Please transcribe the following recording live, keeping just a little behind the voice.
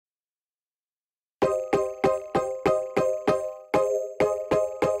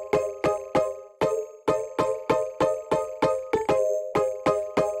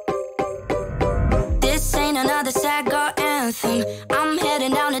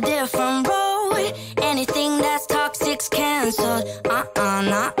different road. Anything that's toxic's canceled. Nah,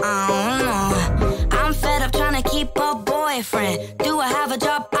 no. I'm fed up trying to keep a boyfriend. Do I have a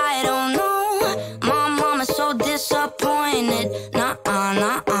job? I don't know. My mama's so disappointed. Nah,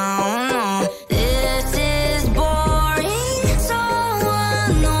 no. This is boring, so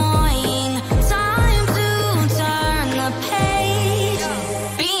annoying. Time to turn the page.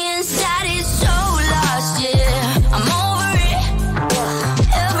 Being sad is so lost, yeah. I'm over it.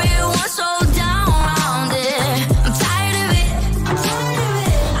 Everyone's so down around it. I'm tired of it.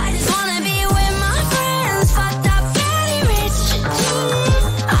 I just wanna be with my friends, fucked up, getting rich.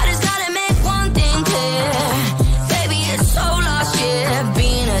 I just gotta make one thing clear. Baby, it's so lost, yeah.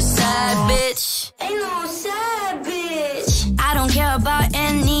 Being a sad bitch. Ain't no sad bitch. I don't care about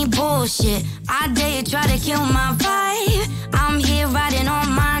any bullshit. I dare you try to kill my vibe. I'm here riding on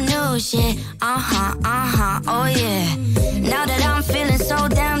my new shit. Oh yeah. Now that I'm feeling so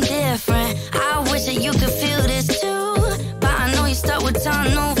damn different, I wish that you could feel this too. But I know you're stuck with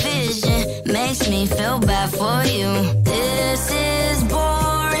tunnel vision. Makes me feel bad for you. This is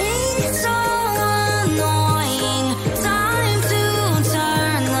boring, so annoying. Time to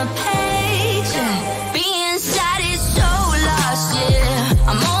turn the page. Being sad is so lost, yeah.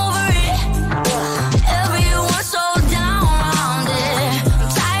 I'm over it. Everyone's so down around it. I'm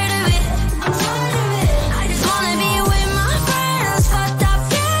tired of it. I just wanna be with my friends, fucked up,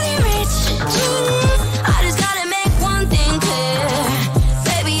 getting rich. I just gotta make one thing clear.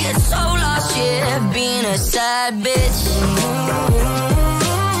 Baby, it's so lost, yeah. Being a sad bitch.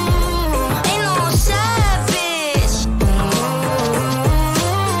 Ain't no sad bitch.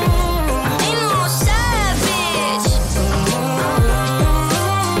 Ain't no sad bitch.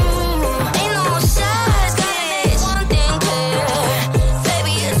 Ain't no sad bitch. One thing clear.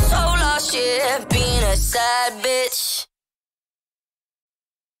 Baby, it's so lost, yeah. Being a sad bitch.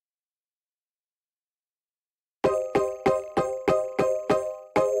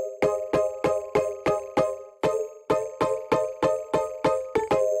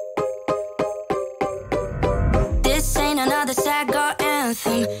 This ain't another sad girl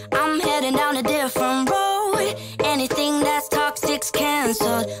anthem. I'm heading down a different road. Anything that's toxic's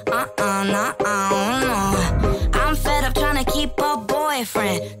canceled. Nah, no. I'm fed up trying to keep a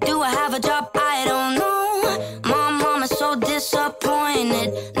boyfriend. Do I have a job? I don't know. My mama's so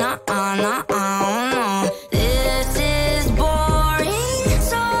disappointed. Nah, no. This is boring,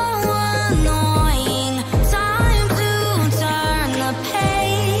 so annoying. Time to turn the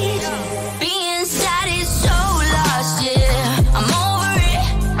page. Being sad is so lost, yeah. I'm over it.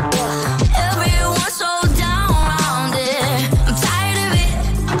 Everyone's so down around it. I'm tired of it.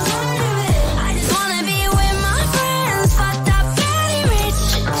 I just wanna be with my friends, fucked up, getting rich.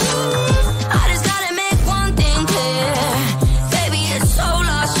 I just gotta make one thing clear. Baby, it's so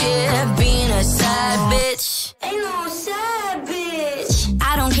lost, yeah. Being a sad bitch. Ain't no sad bitch.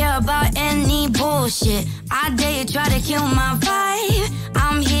 I don't care about any bullshit. I dare you try to kill my vibe.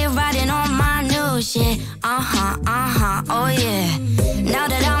 I'm here riding on my new shit. Oh yeah. Now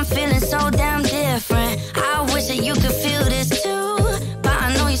that I'm feeling so damn different, I wish that you could feel this too. But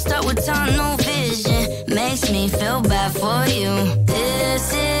I know you're stuck with tunnel vision. Makes me feel bad for you.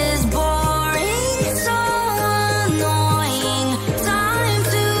 This is boring, so annoying. Time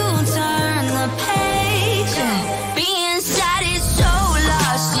to turn the page. Being sad is so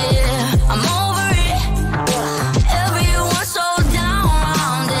lost, yeah. I'm over it. Everyone's so down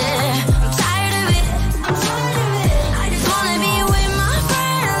around it. I'm tired of it. I just wanna be with my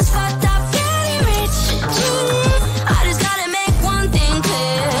friends, fucked up, getting rich. I just gotta make one thing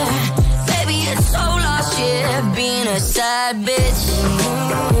clear. Baby, it's so lost, yeah. Being a sad bitch.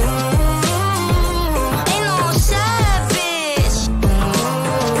 Ain't no sad bitch.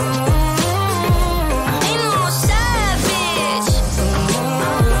 Ain't no sad bitch.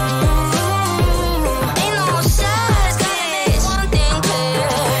 Ain't no sad bitch. One thing clear.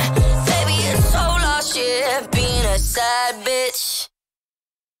 Baby, it's so lost, yeah. Being a sad bitch.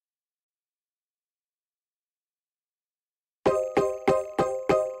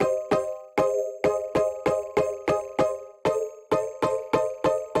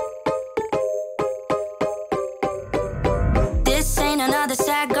 This ain't another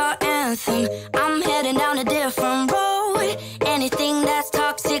sad girl anthem. I'm heading down a different road. Anything that's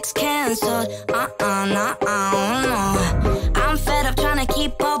toxic's canceled. Nah, no. I'm fed up trying to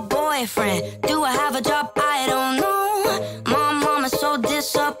keep a boyfriend. Do I have a job? I don't know. My mama's so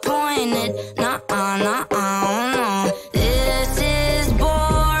disappointed. Nah, no. This is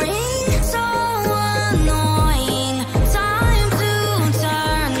boring, so annoying. Time to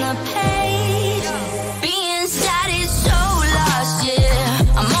turn the page. Being sad is so lost,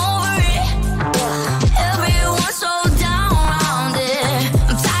 yeah. I'm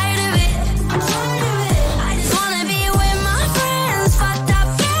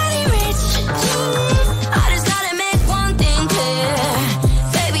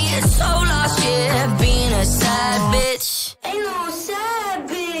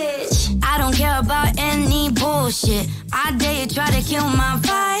try to kill my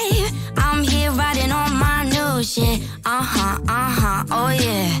vibe. I'm here writing on my new shit. Oh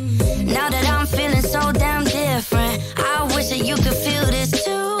yeah. Now that I'm feeling so damn different, I wish that you could feel this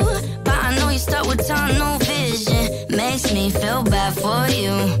too. But I know you're stuck with tunnel vision. Makes me feel bad for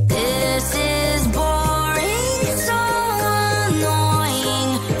you. This is boring, so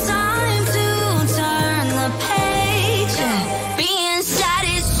annoying. Time to turn the page. Being sad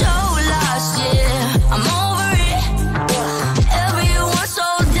is so lost, yeah. I'm over it. Everyone's so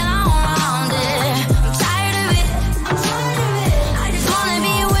down around it. I'm tired of it. I just wanna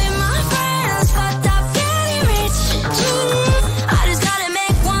be with my friends, fucked up, getting rich. I just gotta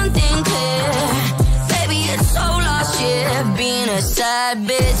make one thing clear. Baby, it's so lost, yeah. Being a sad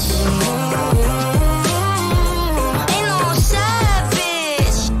bitch. Ain't no sad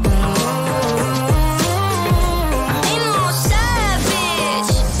bitch. Ain't no sad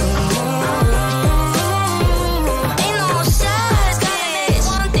bitch. Ain't no sad bitch.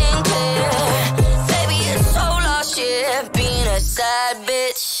 One thing clear. Baby, it's so lost, yeah. Being a sad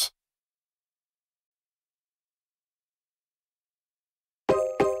bitch.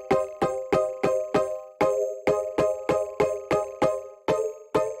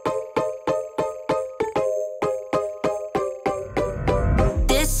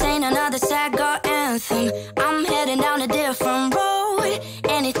 This ain't another sad girl anthem. I'm heading down a different road.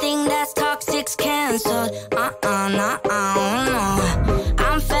 Anything that's toxic's canceled. No.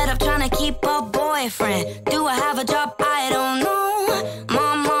 I'm fed up trying to keep a boyfriend. Do I have a job? I don't know.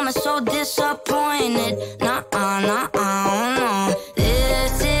 My mama's so disappointed. No.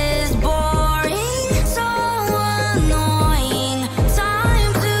 This is boring, so annoying.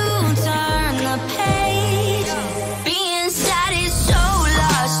 Time to turn the page. Being sad is so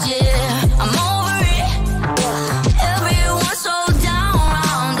lost, yeah. I'm over it. Everyone's so down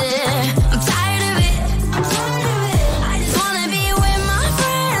around it. I'm tired of it. I just wanna be with my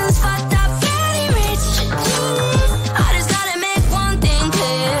friends, fucked up, getting rich. I just gotta make one thing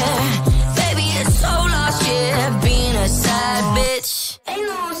clear. Baby, it's so lost, yeah. Being a sad bitch. Ain't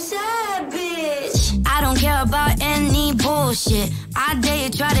no sad bitch. I don't care about any bullshit. I dare you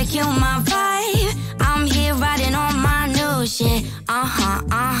try to kill my vibe. I'm here writing on my new shit.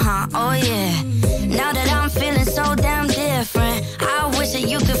 Oh yeah. Now that I'm feeling so damn different, I wish that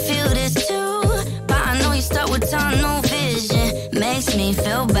you could feel this too. But I know you're stuck with tunnel vision. Makes me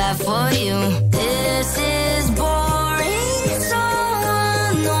feel bad for you. This is boring, so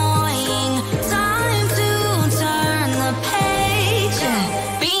annoying. Time to turn the page.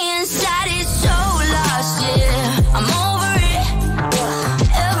 Being sad is so lost, yeah. I'm over it.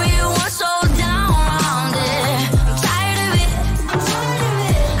 Everyone's so down around it. I'm tired of it.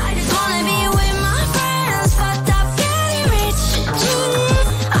 I just wanna be with my friends, fucked up, getting rich.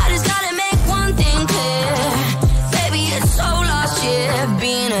 I just gotta make one thing clear. Baby, it's so lost, yeah.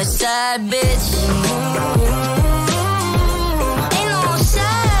 Being a sad bitch. Ain't no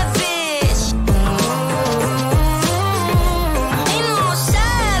sad bitch. Ain't no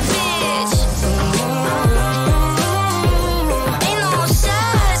sad bitch. Ain't no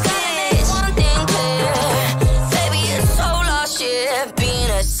sad bitch. One thing clear. Baby, it's so lost, yeah. Being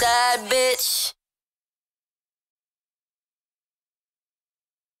a sad bitch.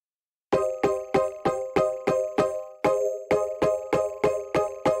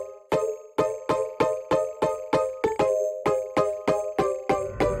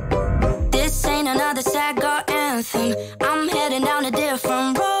 This ain't another sad girl anthem. I'm heading down a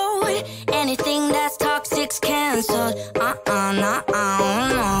different road. Anything that's toxic's canceled. No.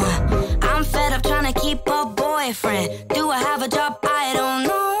 I'm fed up trying to keep a boyfriend. Do I have a job? I don't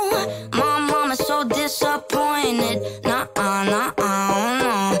know. My mama's so disappointed. No.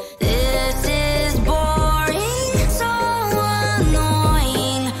 This is boring, so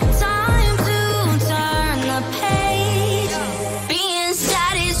annoying. Time to turn the page. Being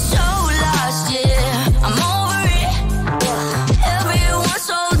sad is so lost, yeah. I'm over it. Everyone's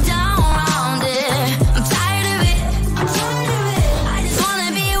so down around it. I'm tired of it. I just wanna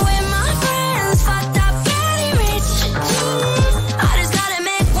be with my friends, fucked up, getting rich. I just gotta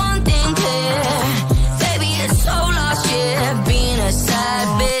make one thing clear. Baby, it's so lost, yeah. Being a sad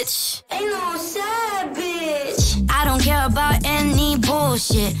bitch. Ain't no sad bitch. I don't care about any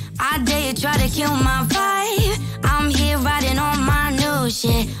bullshit. I dare you try to kill my vibe. I'm here writing on my new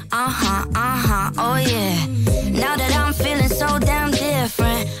shit. Oh yeah. Now that I'm feeling so damn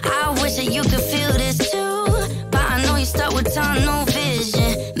different, I wish that you could feel this too. But I know you're stuck with tunnel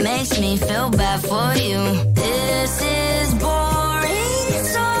vision. Makes me feel bad for you. This is boring,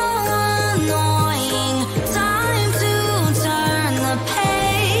 so annoying. Time to turn the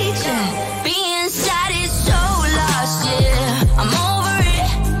page. Being sad is so lost, yeah.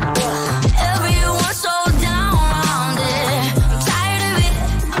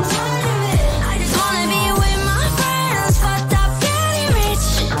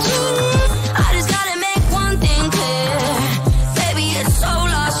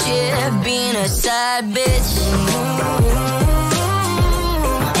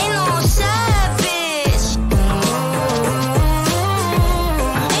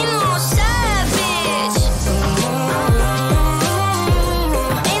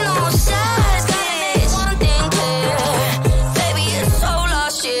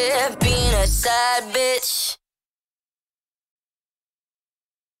 sad bitch.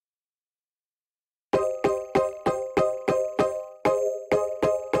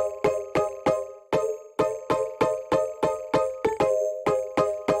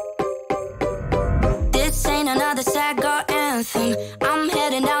 This ain't another sad girl anthem. I'm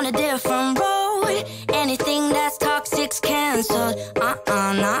heading down a different road. Anything that's toxic's canceled.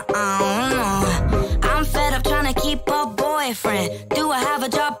 No. I'm fed up trying to keep a boyfriend. Do I have a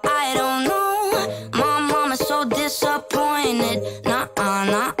job? I don't know. My mama's so disappointed. No.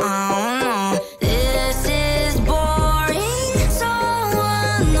 This is boring, so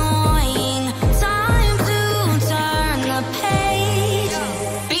annoying. Time to turn the page.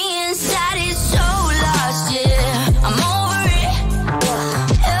 Being sad is so lost, yeah. I'm over it.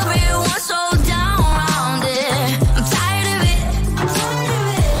 Everyone's so down around it. I'm tired of it.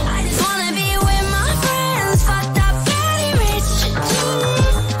 I just wanna be with my friends, fucked up, getting rich.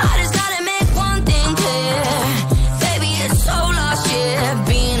 I just gotta make one thing clear. Baby, it's so lost, yeah.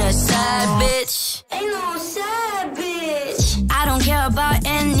 Being a sad bitch. Ain't no sad bitch. I don't care about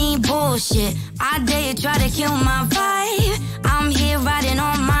any bullshit. I dare you try to kill my vibe. I'm here writing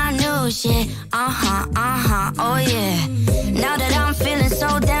on my new shit. Oh yeah. Now that I'm feeling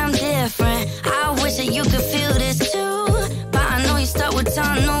so damn different, I wish that you could feel this too. But I know you stuck with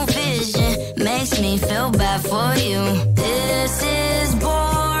tunnel vision. Makes me feel bad for you. This is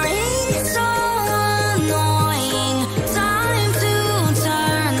boring, so annoying. Time to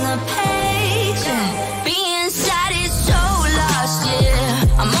turn the page. Being sad is so lost,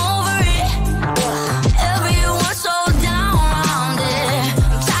 yeah. I'm over it. Everyone's so down around it.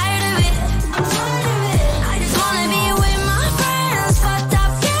 I'm tired of it. I just wanna be with my friends, fucked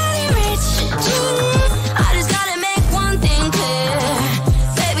up, getting rich. I just gotta make one thing clear.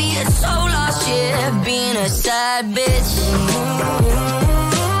 Baby, it's so lost, yeah. Being a sad bitch.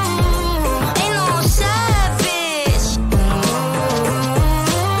 Ain't no sad bitch.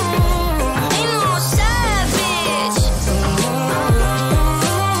 Ain't no sad bitch.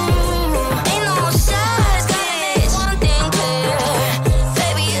 Ain't no sad bitch. One thing clear.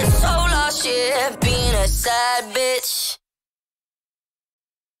 Baby, it's so lost, yeah. Being a sad bitch.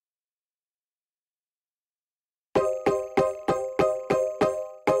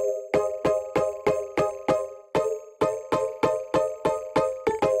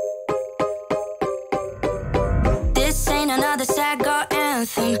 This ain't another sad girl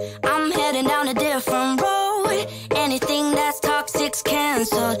anthem. I'm heading down a different road. Anything that's toxic's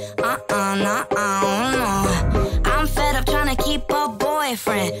canceled. No. I'm fed up trying to keep a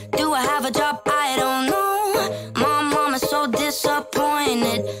boyfriend. Do I have a job? I don't know. My mama's so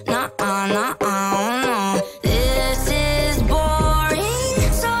disappointed. No. This is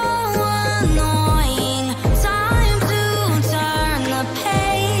boring, so annoying. Time to turn the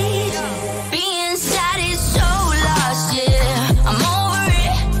page. Being sad is so lost, yeah. I'm over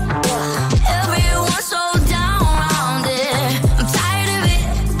it. Everyone's so down around it. I'm tired of it.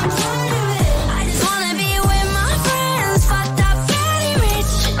 I just wanna be with my friends, fucked up, getting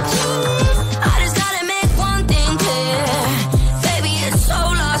rich. I just gotta make one thing clear. Baby, it's so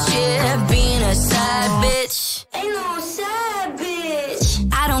lost, yeah. Being a sad bitch. Ain't no sad bitch.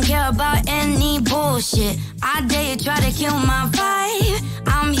 I don't care about any bullshit. I dare you try to kill my vibe.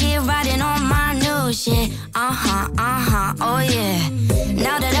 I'm here writing on my new shit. Oh yeah.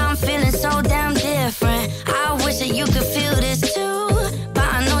 Now that I'm feeling so damn different, I wish that you could feel this too. But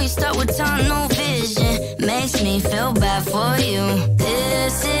I know you stuck with tunnel vision. Makes me feel bad for you.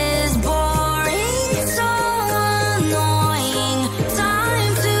 This is boring, so annoying.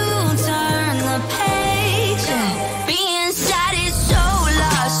 Time to turn the page. Being sad is so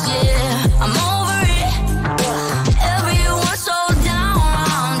lost, yeah. I'm over it. Everyone's so down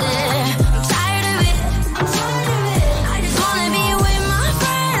around it. I'm tired of it. I just wanna be with my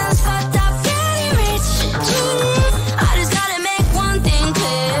friends, fucked up, getting rich. I just gotta make one thing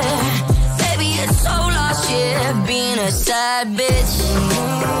clear. Baby, it's so lost, yeah. Being a sad bitch.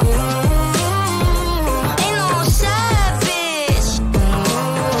 Ain't no sad bitch.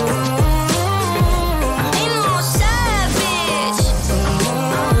 Ain't no sad bitch.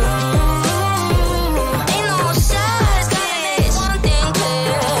 Ain't no sad bitch. One thing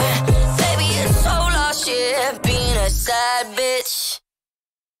clear. Baby, it's so lost, yeah. Being a sad bitch.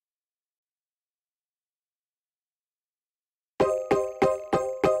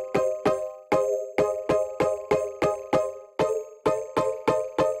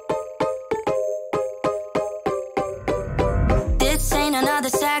 This ain't another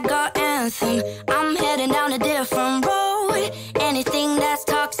sad girl anthem. I'm heading down a different road. Anything that's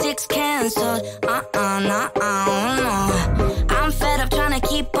toxic's canceled. No. I'm fed up trying to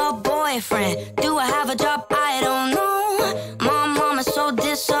keep a boyfriend. boyfriend? Do I have a job? I don't know. My mama's so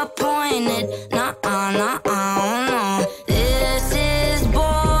disappointed. Nuh-uh, nuh-uh, no. This is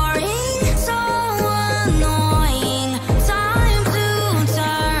boring, so annoying. Time to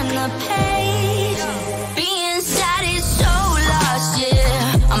turn the page. Being sad is so lost,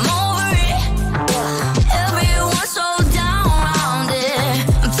 yeah. I'm over it. Everyone's so down around it.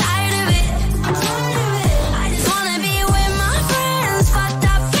 I'm tired of it. I just wanna be with my friends, fucked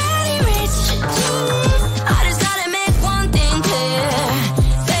up, getting rich. I just gotta make one thing clear.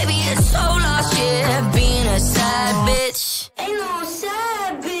 Baby, it's so lost, yeah. Being a sad bitch. Ain't no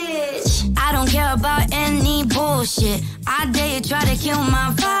sad bitch. I don't care about any bullshit. I dare you try to kill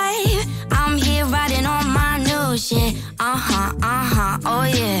my vibe. I'm here writing on my new shit. Oh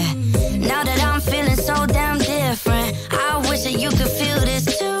yeah. Now that I'm feeling so damn different, I wish that you could feel this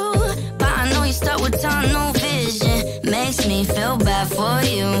too. But I know you stuck with tunnel vision. Makes me feel bad for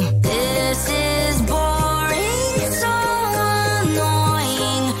you. This is boring, so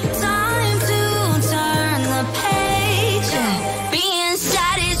annoying. Time to turn the page. Being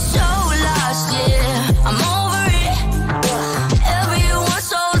sad is so lost, yeah. I'm over it. Everyone's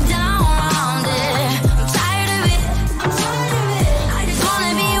so down around it. I'm tired of it. I just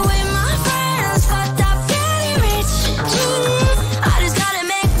wanna be with my friends, fucked up, getting rich. I just gotta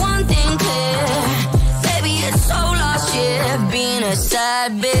make one thing clear. Baby, it's so lost, yeah. Being a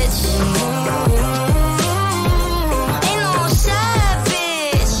sad bitch. Ain't no sad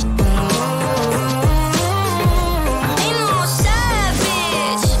bitch. Ain't no sad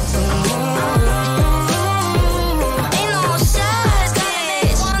bitch. Ain't no sad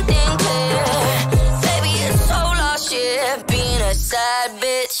bitch. One thing clear. Baby, it's so lost, yeah. Being a sad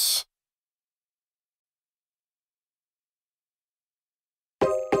bitch.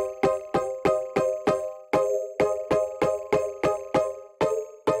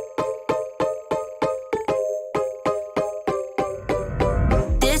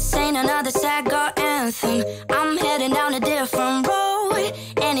 This ain't another sad girl anthem. I'm heading down a different road.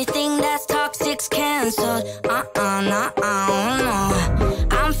 Anything that's toxic's canceled. No.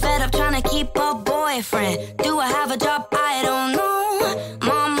 I'm fed up trying to keep a boyfriend. Do I have a job? I don't know.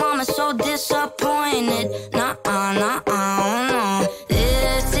 My mama's so disappointed. No.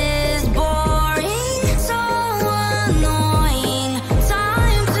 This is boring, so annoying.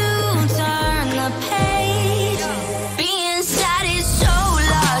 Time to turn the page. Being sad is so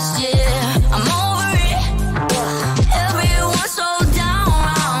lost, yeah. I'm over it. Everyone's so down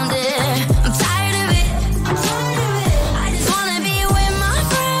around it. I'm tired of it. I just wanna be with my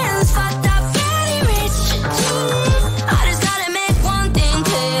friends, fucked up, getting rich. I just gotta make one thing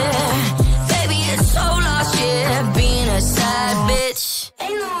clear. Baby, it's so lost, yeah. Being a sad bitch.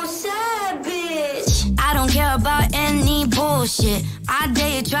 Ain't no sad bitch. I don't care about any bullshit. I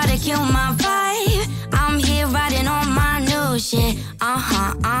dare you try to kill my vibe. I'm here writing on my new shit.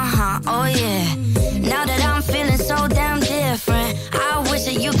 Oh yeah. Now that I'm feeling so damn different, I wish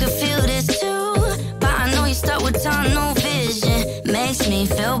that you could feel this too. But I know you stuck with tunnel vision. Makes me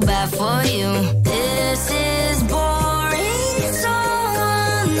feel bad for you. This is boring, so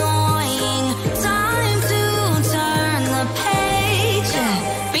annoying. Time to turn the page.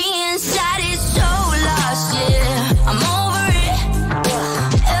 Being sad is so lost, yeah. I'm over it.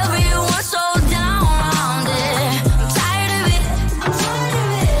 Everyone's so down around it. I'm tired of it.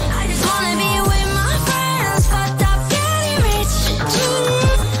 I just wanna be with my friends, fucked up, getting rich.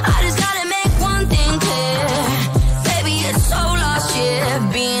 I just gotta make one thing clear. Baby, it's so lost, yeah.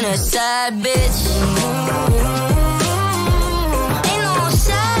 Being a sad bitch. Ain't no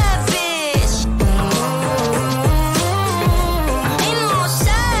sad bitch. Ain't no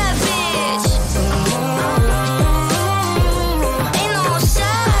sad bitch. Ain't no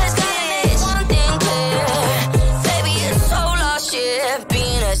sad bitch. One thing clear. Baby, it's so lost, yeah.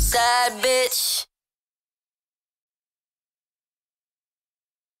 Being a sad bitch.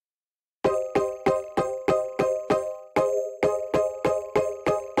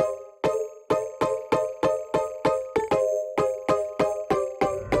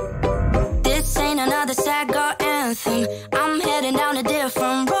 This ain't another sad girl anthem. I'm heading down a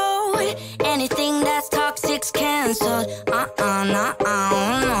different road. Anything that's toxic's canceled. No.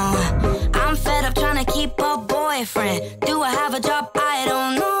 I'm fed up trying to keep a boyfriend. Do I have a job? I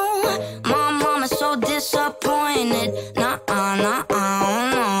don't know. My mama's so disappointed. No.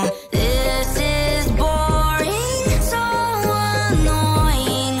 This is boring, so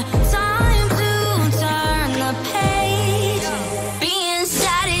annoying. Time to turn the page. Being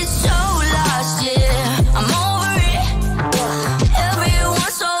sad is so lost, yeah. I'm over it.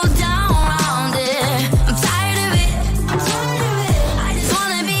 Everyone's so down around it. I'm tired of it. I just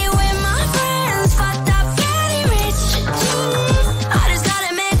wanna be with my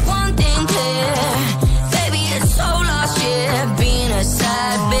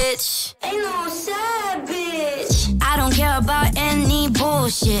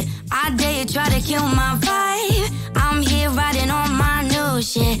bullshit. I dare you try to kill my vibe. I'm here writing on my new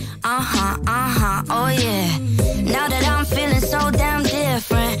shit. Oh yeah. Now that I'm feeling so damn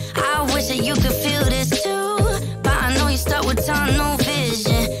different, I wish that you could feel this too. But I know you stuck with tunnel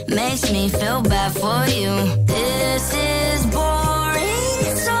vision. Makes me feel bad for you. This is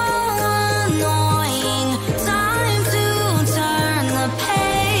boring, so annoying. Time to turn the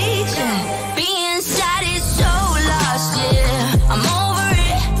page. Being sad is so lost, yeah. I'm over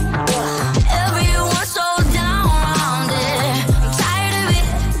it. Everyone's so down around it. I'm tired of it.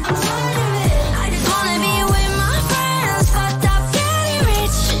 I just wanna be with my friends, fucked up, getting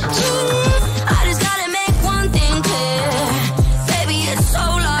rich. I just gotta make one thing clear. Baby, it's so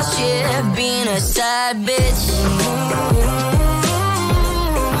lost, yeah. Being a sad bitch.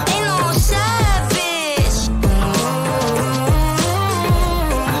 Ain't no sad bitch.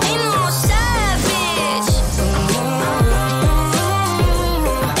 Ain't no sad bitch.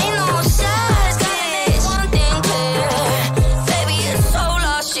 Ain't no sad bitch. One thing clear. Baby, it's so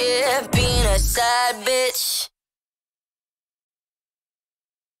lost, yeah. Being a sad bitch.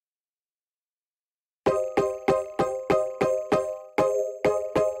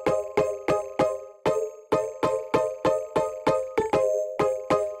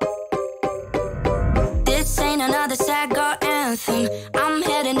 This ain't another sad girl anthem. I'm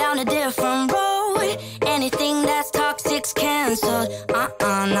heading down a different road. Anything that's toxic's canceled.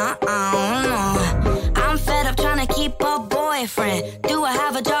 No. I'm fed up trying to keep a boyfriend. Do I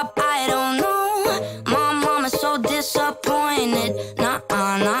have a job? I don't know. My mama's so disappointed. No.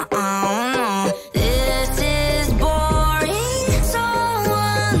 This is boring, so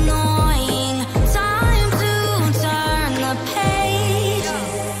annoying. Time to turn the page.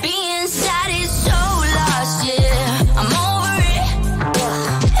 Being sad is so lost, yeah. I'm over it.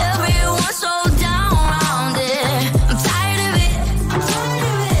 Everyone's so down around it. I'm tired of it.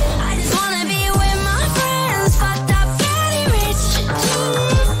 I just wanna be with my friends, fucked up, getting rich.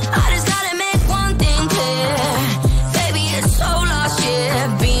 I just gotta make one thing clear. Baby, it's so lost,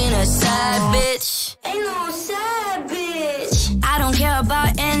 yeah. Being a sad bitch. Ain't no sad bitch. I don't care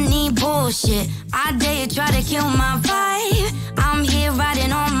about any bullshit. I dare you try to kill my vibe. I'm here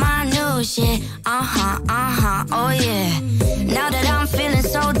writing on my new shit. Oh yeah. Now that I'm feeling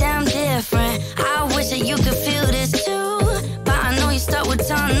so damn different, I wish that you could feel this too. But I know you stuck with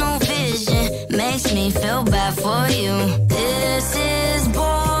tunnel vision. Makes me feel bad for you. This is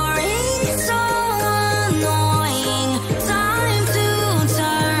boring, so annoying. Time to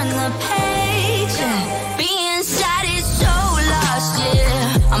turn the page. Being sad is so lost,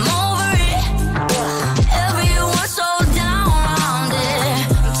 yeah. I'm over it. Everyone's so down around it.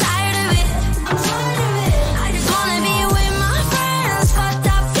 I'm tired of it. I just wanna be with my friends, fucked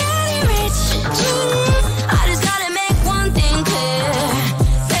up, getting rich. I just gotta make one thing clear.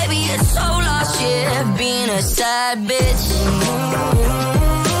 Baby, it's so lost, yeah. Being a sad bitch.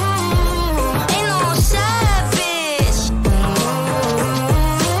 Ain't no sad bitch.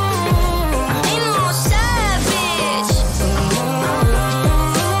 Ain't no sad bitch.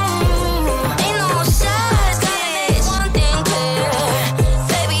 Ain't no sad bitch. One thing clear.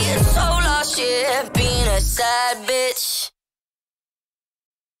 Baby, it's so lost, yeah. Being a sad bitch.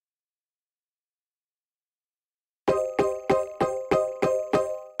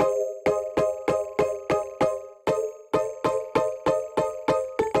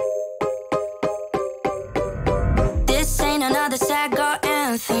 This ain't another sad girl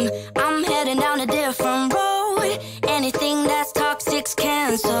anthem. I'm heading down a different road. Anything that's toxic's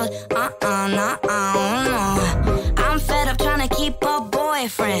canceled. No. I'm fed up trying to keep a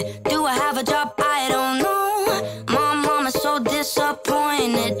boyfriend. Do I have a job? I don't know. My mama's so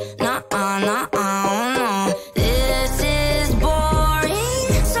disappointed. No. This is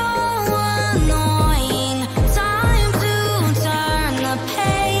boring, so annoying. Time to turn the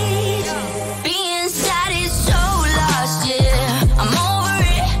page. Being sad is so lost, yeah. I'm over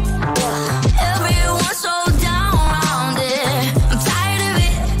it. Everyone's so down around it. I'm tired of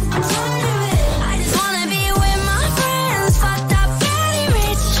it. I just wanna be with my friends, fucked up, getting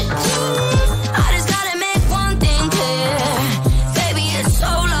rich. I just gotta make one thing clear. Baby, it's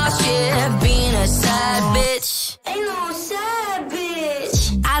so lost, yeah. Being a sad bitch. Ain't no sad bitch.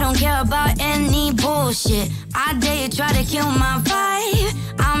 I don't care about any bullshit. I dare you try to kill my vibe.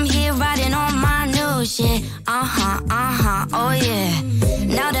 I'm here writing on my new shit. Oh yeah.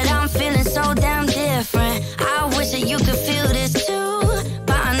 Now that I'm feeling so damn different, I wish that you could feel this too.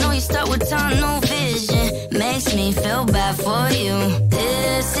 But I know you stuck with tunnel vision. Makes me feel bad for you.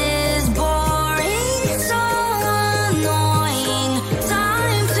 This is boring, so annoying.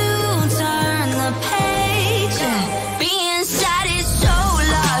 Time to turn the page. Being sad is so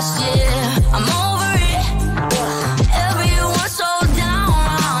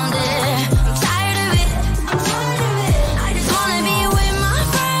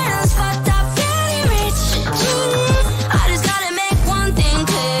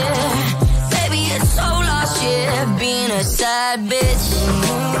sad bitch.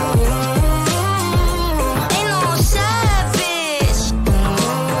 Ain't no sad bitch.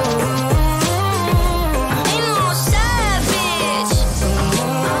 Ain't no sad bitch.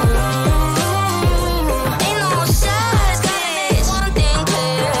 Ain't no sad bitch. One thing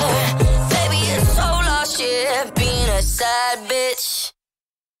clear, baby, it's so lost, yeah, being a sad bitch.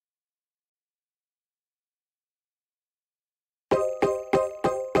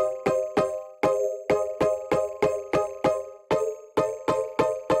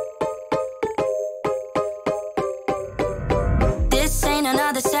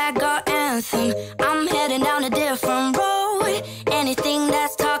 Another sad girl anthem. I'm heading down a different road. Anything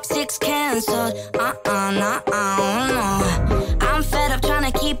that's toxic's canceled. No. I'm fed up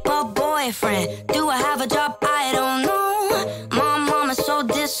trying to keep a boyfriend. Do I have a job? I don't know. My mama's so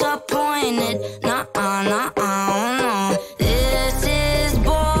disappointed. No. This is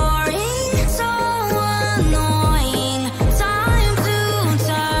boring, so annoying. Time to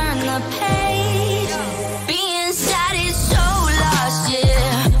turn the page. Being sad is so lost,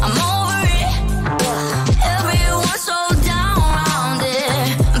 yeah. I'm over it. Everyone's so down around it.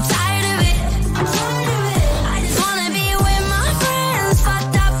 I'm tired of it. I just wanna be with my friends,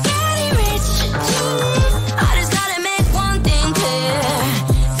 fucked up, getting rich. I just gotta make one thing clear,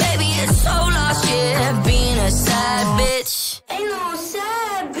 baby, it's so lost, yeah, being a sad bitch. Ain't no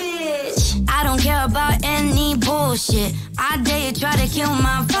sad bitch. I don't care about any bullshit. I dare you try to kill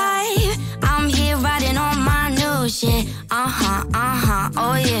my vibe. I'm here riding on my new shit.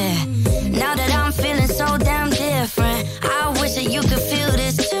 Oh yeah. Now that I'm feeling so damn different, I wish that you could feel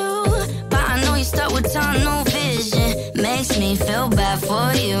this too. But I know you stuck with tunnel vision. Makes me feel bad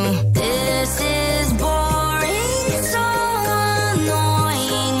for you. This is boring, so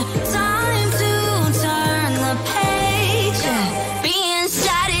annoying. Time to turn the page. Being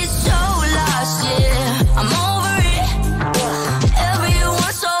sad is so lost, yeah. I'm over it.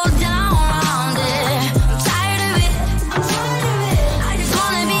 Everyone's so down around it. I'm tired of it. I just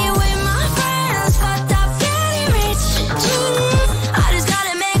wanna be with my friends, fucked up, getting rich. I just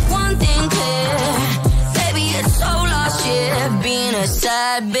gotta make one thing clear, baby, it's so lost, yeah, being a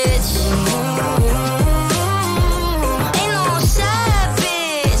sad bitch. Ain't no sad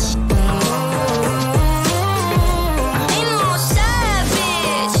bitch. Ain't no sad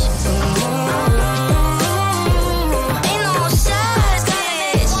bitch. Ain't no sad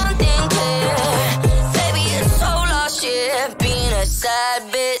bitch. One thing clear, baby, it's so lost, yeah, being a sad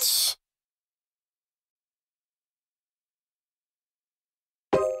bitch.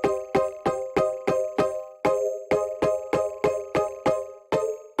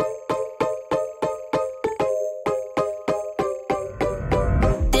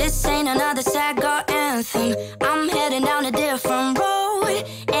 This ain't another sad girl anthem. I'm heading down a different road.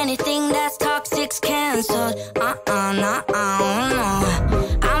 Anything that's toxic's canceled. No.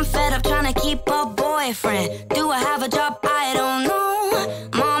 I'm fed up trying to keep a boyfriend. Do I have a job? I don't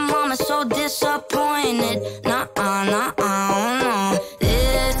know. My mama's so disappointed. No.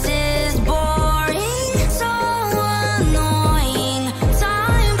 This is boring, so annoying.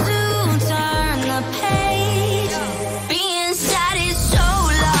 Time to turn the page. Being sad is so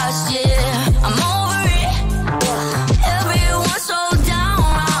lost, yeah. I'm over it. Everyone's so down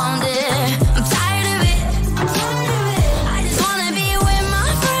around it. I'm tired of it. I just wanna be with my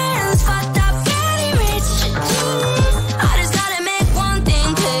friends, fucked up, getting rich. I just gotta make one thing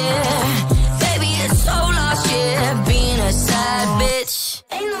clear, baby, it's so lost, yeah, being a sad bitch.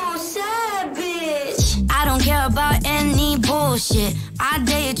 Ain't no sad bitch. I don't care about any bullshit. I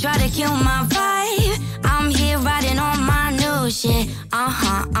dare you try to kill my vibe. I'm here riding on my new shit.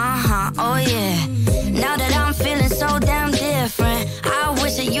 Oh yeah. Now that I'm feeling so damn different, I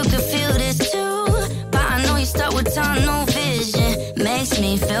wish that you could feel this too. But I know you stuck with tunnel vision. Makes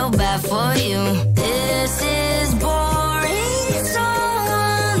me feel bad for you. This is boring, so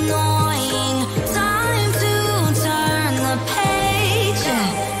annoying. Time to turn the page.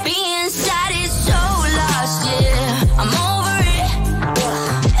 Being sad is so lost, yeah. I'm over it.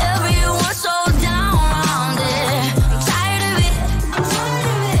 Everyone's so down around it. I'm tired of it.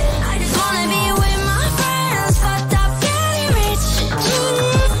 I just wanna be with my friends, fucked up, getting rich.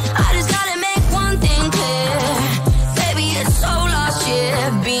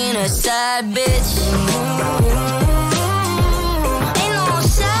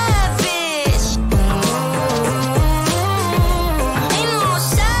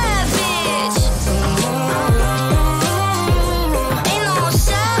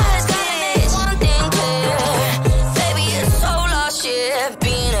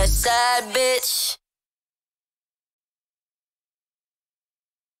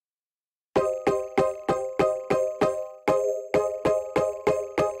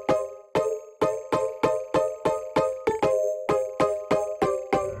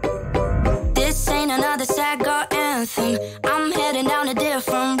 anthem. I'm heading down a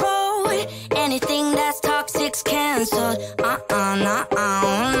different road. Anything that's toxic's canceled. No.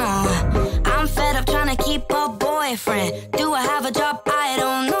 I'm fed up trying to keep a boyfriend. Do I have a job? I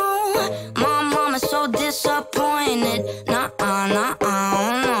don't know. My mama's so disappointed. No.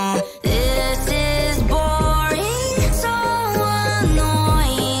 This is boring, so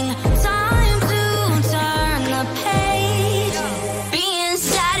annoying. Time to turn the page. Being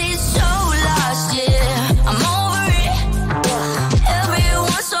sad is so lost, yeah. I'm over it.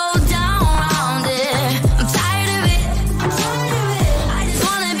 Everyone's so down around it. I'm tired of it. I just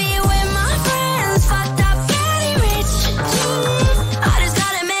wanna be with my friends, fucked up, getting rich. I just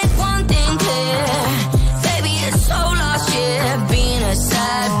gotta make one thing clear. Baby, it's so lost, yeah. Being a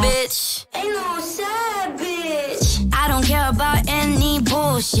sad bitch. Ain't no sad bitch. I don't care about any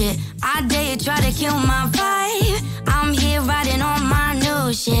bullshit. I dare you try to kill my vibe. I'm here writing on my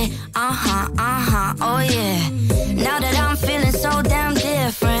new shit. Oh yeah. Now that I'm feeling so damn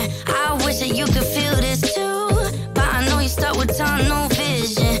different, I wish that you could feel this too. But I know you're stuck with tunnel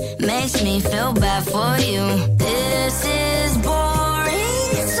vision. Makes me feel bad for you. This is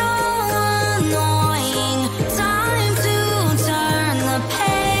boring, so annoying. Time to turn the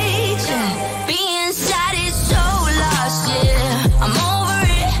page. Being sad is so lost, yeah. I'm over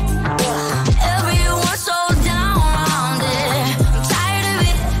it. Everyone's so down around it. I'm tired of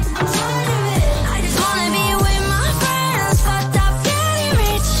it. I just wanna be with my friends, fucked up, getting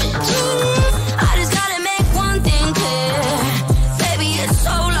rich. I just gotta make one thing clear. Baby, it's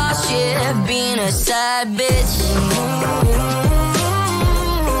so lost, yeah. Being a sad bitch.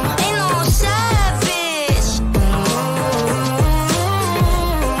 Ain't no sad bitch.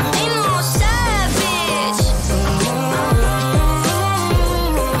 Ain't no sad bitch.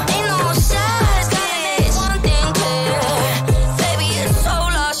 Ain't no sad bitch. One thing clear. Baby, it's so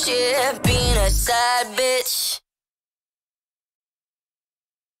lost, yeah. Being a sad bitch.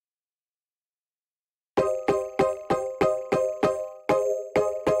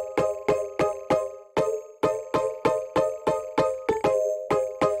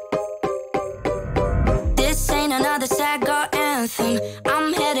 This ain't another sad girl anthem.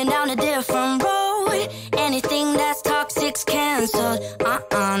 I'm heading down a different road. Anything that's toxic's canceled.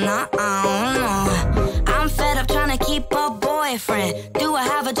 No. I'm fed up trying to keep a boyfriend. Do I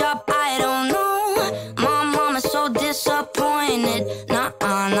have a job? I don't know. My mama's so disappointed. No.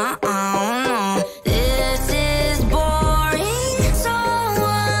 This is boring, so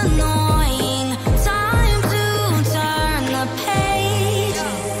annoying. Time to turn the page.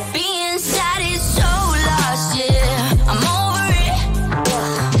 Being sad is so lost, yeah. I'm over it.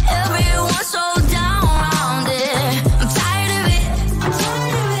 Everyone's so down around it. I'm tired of it.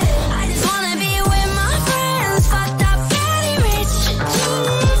 I just wanna be with my friends, fucked up, getting rich.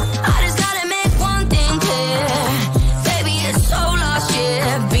 I just gotta make one thing clear. Baby, it's so lost,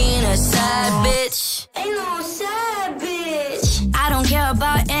 yeah. Being a sad bitch. Ain't no sad bitch. I don't care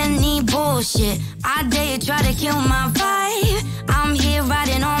about any bullshit. I dare you try to kill my vibe. I'm here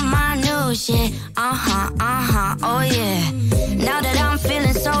writing on my new shit. Oh yeah. Now that I'm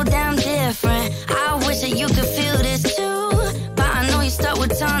feeling so damn different, I wish that you could feel this too. But I know you're stuck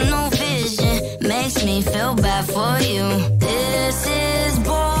with tunnel vision. Makes me feel bad for you. This is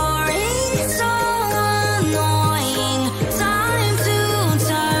boring, so annoying. Time to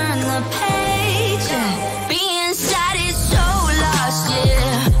turn the page. Being sad is so lost,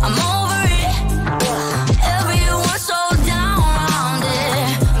 yeah. I'm over it. Everyone's so down around it.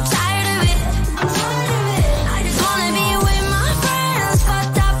 I'm tired of it. I just wanna be with my friends,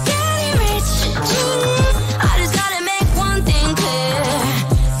 fucked up, getting rich. I just gotta make one thing clear.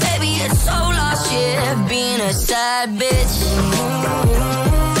 Baby, it's so lost, yeah. Being a sad bitch.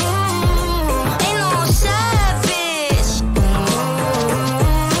 Ain't no sad bitch.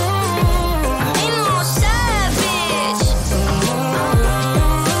 Ain't no sad bitch.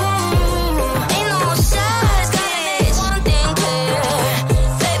 Ain't no sad bitch. One thing clear.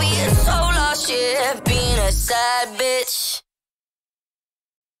 Baby, it's so lost, yeah. Being a sad bitch.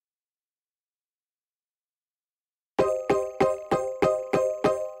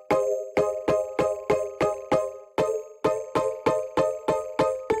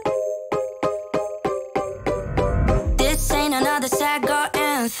 This ain't another sad girl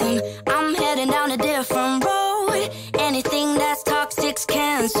anthem. I'm heading down a different road. Anything that's toxic's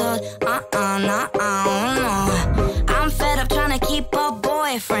canceled. No. I'm fed up trying to keep a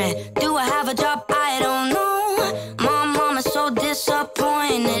boyfriend. Do I have a job? I don't know. My mama's so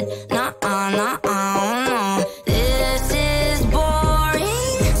disappointed. No. This is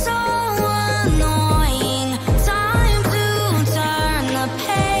boring, so annoying. Time to turn the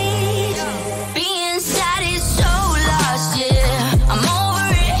page. Being sad is so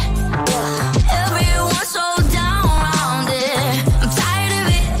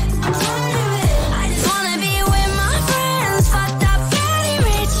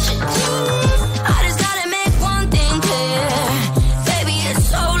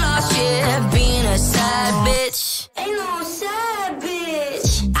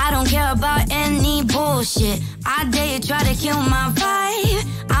try to kill my vibe.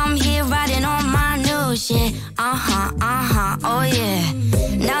 I'm here writing on my new shit. Oh yeah.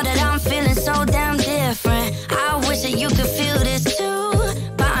 Now that I'm feeling so damn different, I wish that you could feel this too.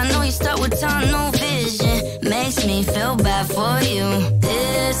 But I know you're stuck with tunnel vision. Makes me feel bad for you.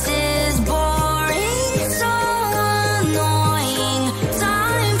 This is boring, so annoying.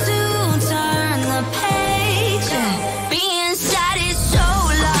 Time to turn the page. Being sad is so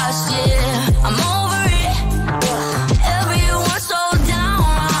lost, yeah. I'm over it. Everyone's so down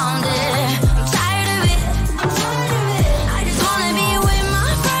around it. I'm tired of it. I just wanna be with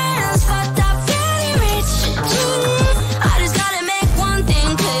my friends, fucked up getting rich. I just gotta make one thing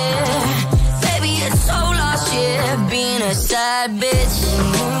clear. Baby, it's so lost, yeah. Being a sad bitch.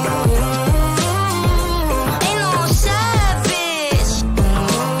 Ain't no sad bitch.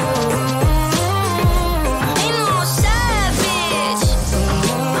 Ain't no sad bitch.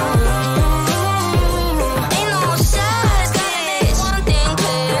 Ain't no sad bitch. One thing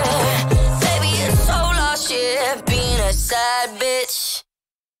clear. Baby, it's so lost, yeah. Being a sad bitch.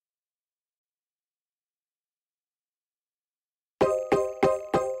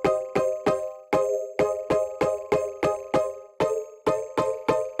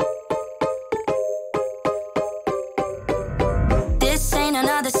 This ain't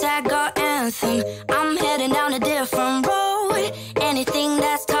another sad girl anthem. I'm heading down a different road. Anything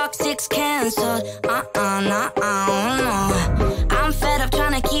that's toxic's canceled. No. I'm fed up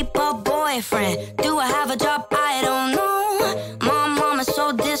trying to keep a boyfriend. Do I have a job? I don't know. My mama's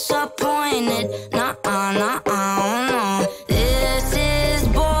so disappointed. No. This is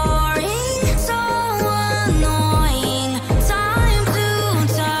boring, so annoying. Time to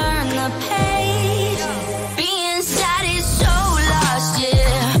turn the page. Being sad is so lost,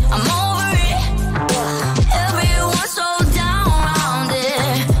 yeah. I'm over it. Everyone's so down around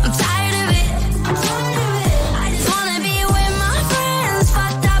it. I'm tired of it. I just wanna be with my friends,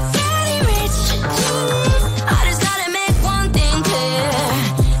 fucked up getting rich. I just gotta make one thing clear.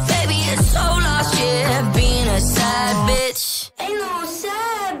 Baby, it's so lost, yeah. Being a sad bitch. Ain't no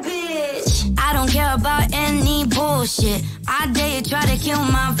sad bitch. I don't care about any bullshit. I dare you try to kill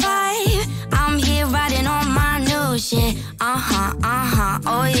my vibe. I'm here writing on my new shit.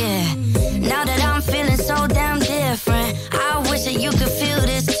 Oh yeah. Now that I'm feeling so damn different, I wish that you could feel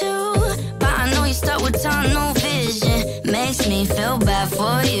this too. But I know you're stuck with tunnel vision. Makes me feel bad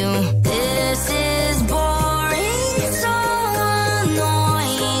for you. This is boring, so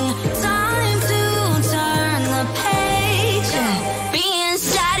annoying. Time to turn the page. Being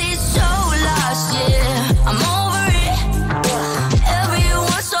sad is so lost, yeah. I'm over it.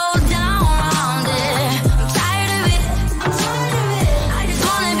 Everyone's so down around it. I'm tired of it. I just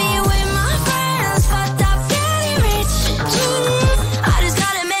wanna be with my friends, fucked up getting rich. I just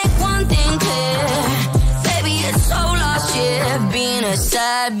gotta make one thing clear. Baby, it's so lost, yeah. Being a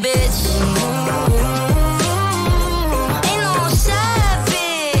sad bitch. Ain't no sad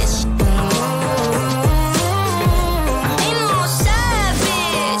bitch. Ain't no sad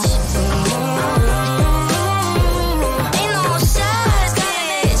bitch. Ain't no sad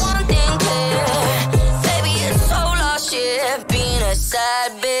bitch. One thing clear. Baby, it's so lost, yeah. Being a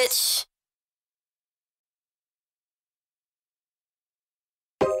sad bitch.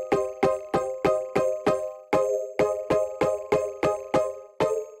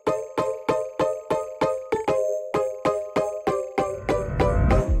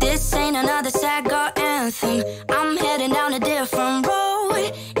 This ain't another sad girl anthem. I'm heading down a different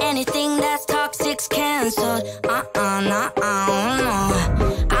road. Anything that's toxic's canceled. No.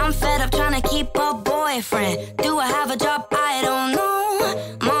 I'm fed up trying to keep a boyfriend. Do I have a job? I don't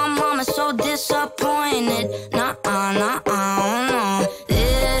know. My mama's so disappointed. No.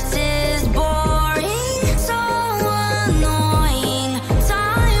 This is boring, so annoying.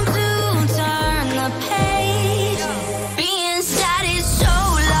 Time to turn the page. Being sad is so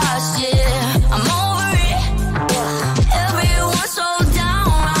lost, yeah. I'm over it. Everyone's so down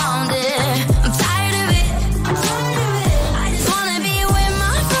around it. I'm tired of it. I just wanna be with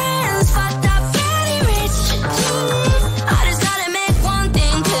my friends, fucked up getting rich. I just gotta make one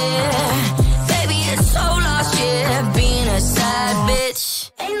thing clear. Baby, it's so lost, yeah. Being a sad bitch.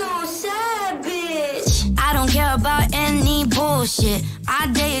 Ain't no sad bitch. I don't care about any bullshit. I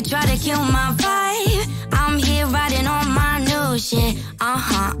dare you try to kill my vibe. I'm here writing on my new shit.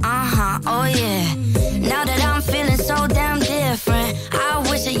 Oh yeah. Now that I'm feeling so damn different, I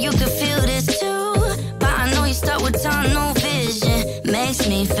wish that you could feel this too. But I know you're stuck with tunnel vision. Makes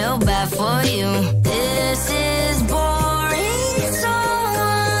me feel bad for you. This is boring, so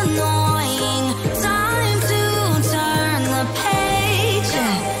annoying. Time to turn the page.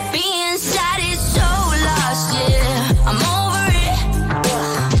 Being sad is so lost, yeah.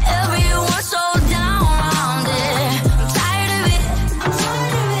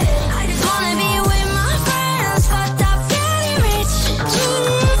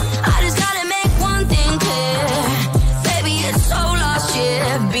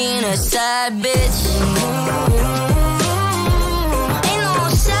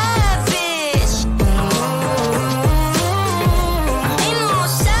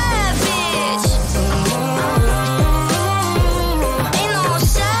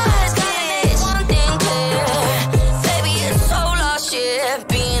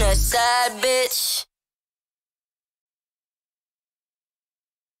 a sad bitch.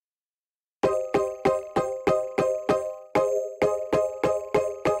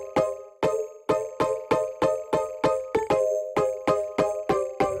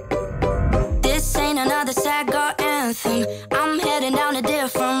 This ain't another sad girl anthem. I'm heading down a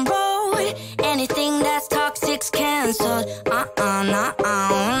different road. Anything that's toxic's canceled. No.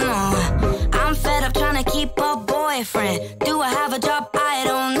 I'm fed up trying to keep a boyfriend. Do I have a job? I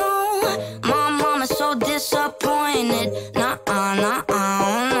don't know. My mama's so disappointed. No.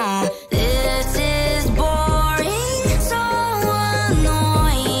 This is boring, so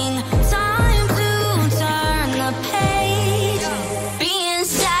annoying. Time to turn the page. Being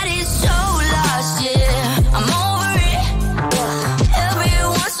sad is so lost, yeah. I'm over it.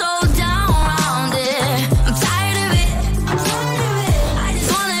 Everyone's so down around it. I'm tired of it. I just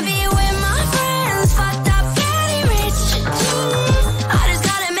wanna be with my friends, fucked up, getting rich. I just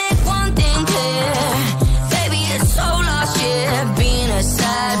gotta make one thing clear. Baby, it's so lost, yeah. Being a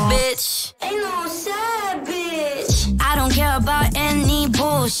sad bitch. Ain't no sad bitch. I don't care about any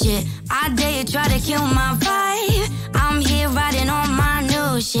bullshit. I dare you try to kill my vibe. I'm here writing on my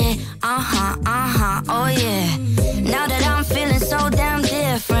new shit. Oh yeah. Now that I'm feeling so damn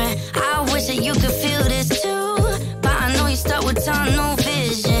different, I wish that you could feel this too. But I know you're stuck with tunnel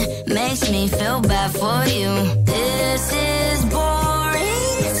vision. Makes me feel bad for you. This is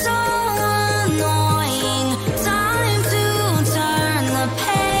boring, so annoying. Time to turn the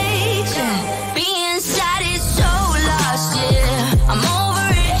page. Being sad is so lost, yeah. I'm over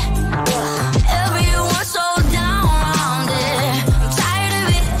it. Everyone's so down around it. I'm tired of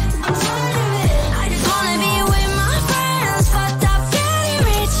it. I just wanna be with my friends, fucked up, getting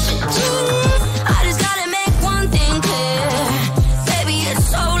rich. I just gotta make one thing clear. Baby, it's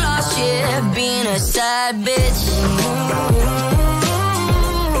so lost, yeah. Being a sad bitch.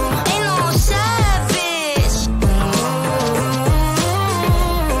 Ain't no sad bitch.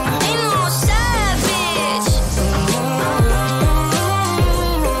 Ain't no sad bitch.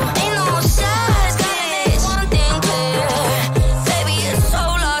 Ain't no sad bitch. One thing clear. Baby, it's so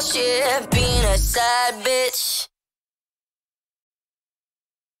lost, yeah. Being a sad bitch.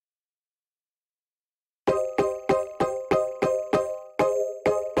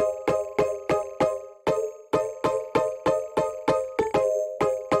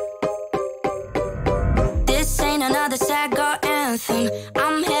 This ain't another sad girl anthem.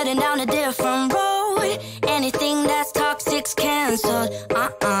 I'm heading down a different road. Anything that's toxic's canceled.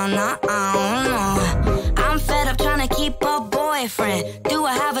 No. I'm fed up trying to keep a boyfriend. Do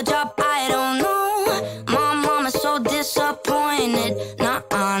I have a job? I don't know. My mama's so disappointed. No.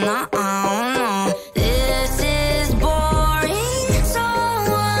 This is boring, so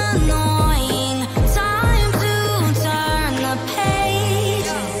annoying. Time to turn the page.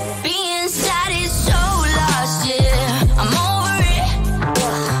 Being sad is so lost, yeah. I'm over it.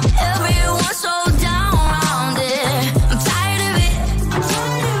 Everyone's so down around it. I'm tired of it.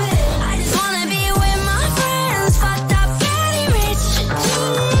 I just wanna be with my friends, fucked up, getting rich.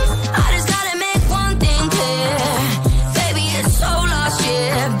 I just gotta make one thing clear. Baby, it's so lost,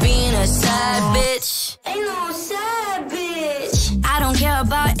 yeah. Being a sad bitch. Ain't no sad bitch. I don't care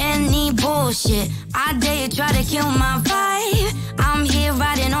about any bullshit. I dare you try to kill my vibe. I'm here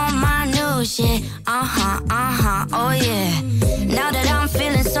writing on my new shit. Oh yeah. Now that I'm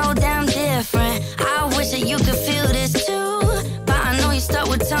feeling so damn different, I wish that you could feel this too. But I know you're stuck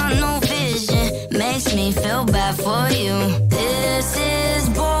with tunnel vision. Makes me feel bad for you. This is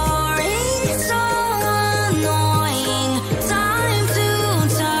boring, so annoying. Time to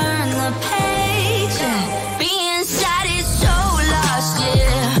turn the page. Being sad is so lost,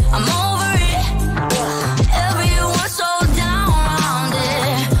 yeah. I'm over it. Everyone's so down around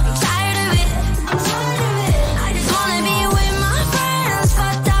it. I'm tired of it. I just wanna be with my friends,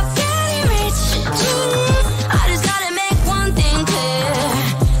 fucked up, getting rich. I just gotta make one thing clear.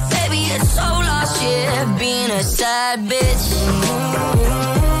 Baby, it's so lost, yeah. Being a sad bitch.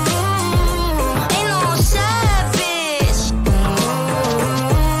 Ain't no sad bitch.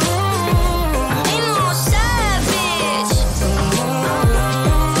 Ain't no sad bitch.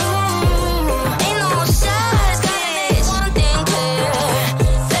 Ain't no sad bitch. One thing clear.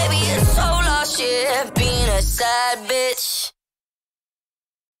 Baby, it's so lost, yeah. Being a sad bitch.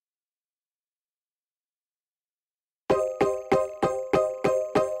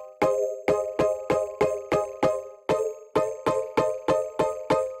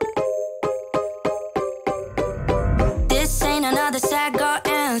 This ain't another sad girl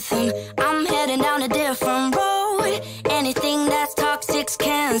anthem. I'm heading down a different road. Anything that's toxic's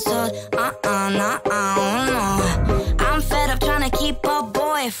canceled. No. I'm fed up trying to keep a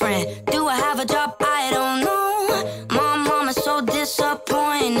boyfriend. boyfriend? Do I have a job? I don't know. My mama's so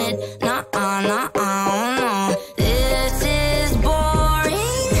disappointed. Nuh-uh, no. This is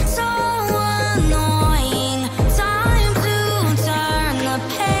boring, so annoying. Time to turn the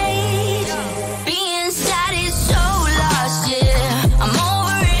page. Being sad is so lost, yeah. I'm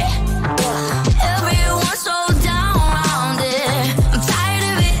over it. Everyone's so down around it. I'm tired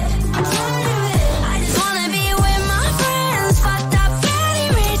of it. I just wanna be with my friends, fucked up,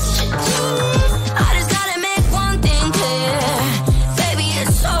 getting rich. I just gotta make one thing clear. Baby,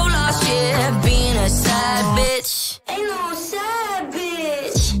 it's so lost, yeah. Being a sad bitch. Ain't no sad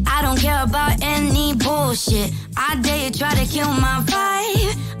bitch. I don't care about any bullshit. I dare you try to kill my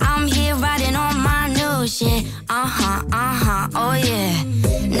vibe. I'm here writing on my new shit. Oh yeah.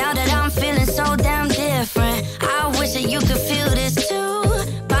 Now that I'm feeling so damn different, I wish that you could feel this too.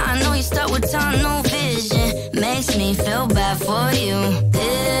 But I know you're stuck with tunnel vision. Makes me feel bad for you.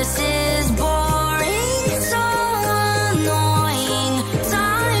 This is boring, so annoying.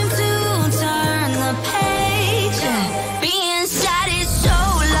 Time to turn the page. Being sad is so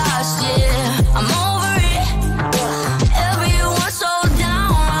lost, yeah. I'm over it. Everyone's so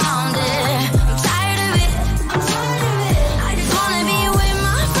down around it. I'm tired of it. I just wanna be with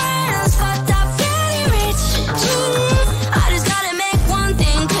my friends, fucked up, getting rich. I just gotta make one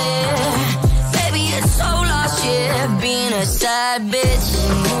thing clear. Baby, it's so lost, yeah. Being a sad bitch.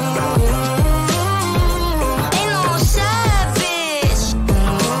 Ain't no sad bitch.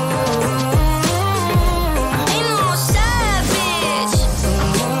 Ain't no sad bitch.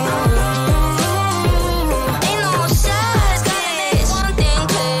 Ain't no sad bitch. One thing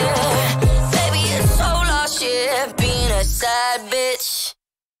clear. Baby, it's so lost, yeah. Being a sad bitch.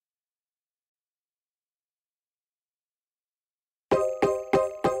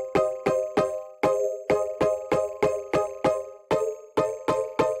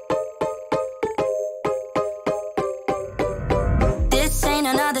 This ain't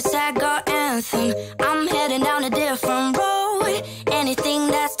another sad girl anthem. I'm heading down a different road. Anything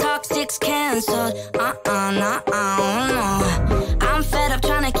that's toxic's canceled. No. I'm fed up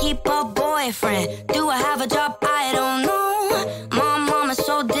trying to keep a boyfriend. Do I have a job? I don't know. My mama's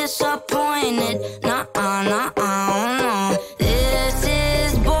so disappointed. No. This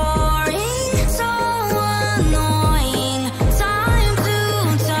is boring, so annoying. Time to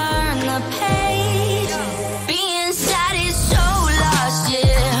turn the page. Being sad is so lost,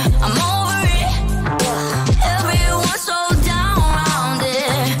 yeah. I'm over it. Everyone's so down around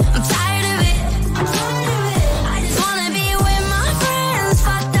it. I'm tired of it. I just wanna be with my friends,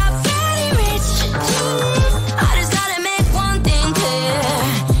 fucked up, getting rich. I just gotta make one thing clear.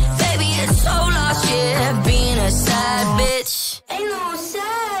 Baby, it's so lost, yeah. Being a sad bitch. Ain't no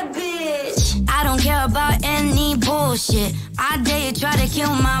sad bitch. I don't care about any bullshit. I dare you try to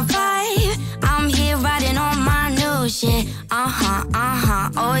kill my vibe. I'm here writing on my new shit.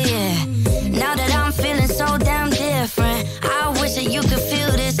 Oh yeah. Now that I'm feeling so damn different, I wish that you could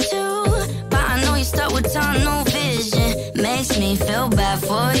feel this too. But I know you're stuck with tunnel vision. Makes me feel bad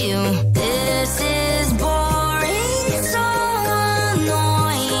for you. This is boring, so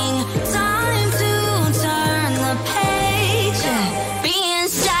annoying. Time to turn the page. Being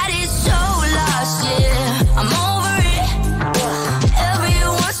sad is so lost, yeah. I'm over it.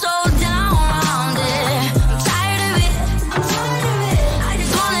 Everyone's so down around it. I'm tired of it. I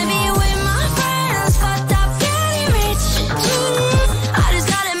just wanna be with my friends, fucked up, getting rich. I just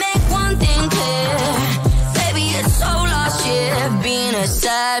gotta make one thing clear. Baby, it's so lost, yeah. Being a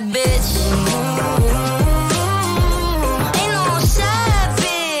sad bitch. Ain't no sad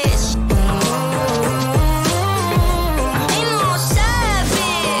bitch. Ain't no sad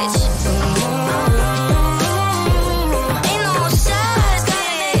bitch. Ain't no sad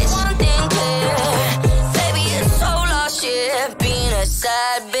bitch. One thing clear. Baby, it's so lost, yeah. Being a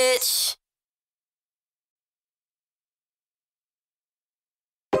sad bitch.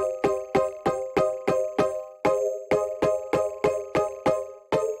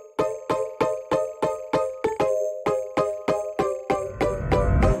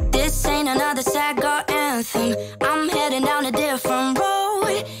 This ain't another sad girl anthem. I'm heading down a different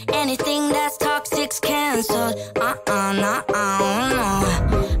road. Anything that's toxic's canceled. No.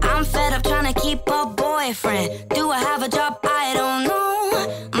 I'm fed up trying to keep a boyfriend. Do I have a job? I don't know.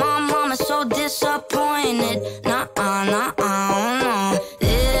 My mama's so disappointed. No.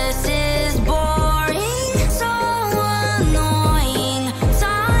 This is boring, so annoying.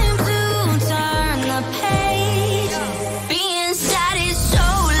 Time to turn the page. Being sad is so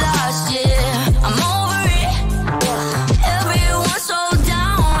lost, yeah. I'm over it.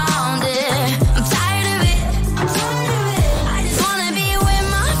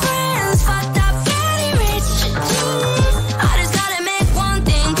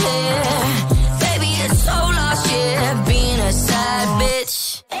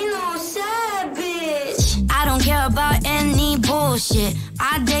 bullshit.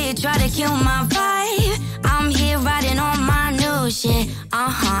 I dare you try to kill my vibe. I'm here writing on my new shit.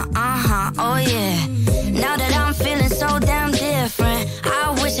 Oh yeah. Now that I'm feeling so damn different,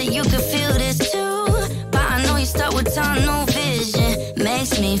 I wish that you could feel this too. But I know you stuck with tunnel vision.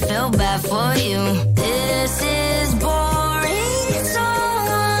 Makes me feel bad for you. This is boring, so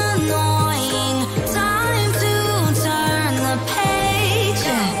annoying. Time to turn the page.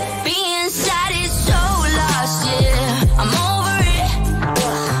 Being sad is so lost, yeah. I'm over it.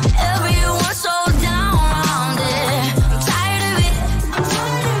 Everyone's so down around it. I'm tired of it.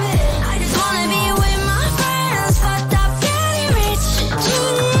 I just wanna be with my friends, fucked up, getting rich.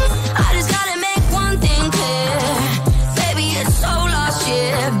 I just gotta make one thing clear. Baby, it's so lost,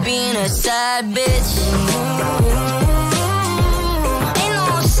 yeah. Being a sad bitch. Ain't no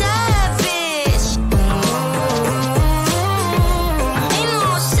sad bitch. Ain't no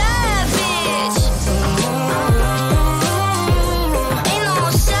sad bitch. Ain't no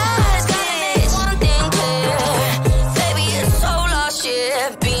sad bitch. One thing clear. Baby, it's so lost,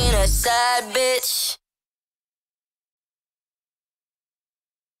 yeah. Being a sad bitch.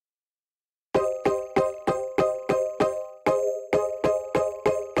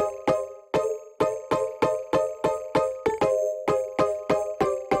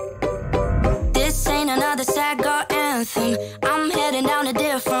 This ain't another sad girl anthem. I'm heading down a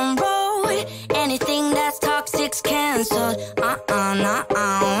different road. Anything that's toxic's canceled. No.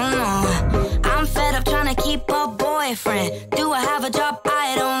 I'm fed up trying to keep a boyfriend. Do I have a job?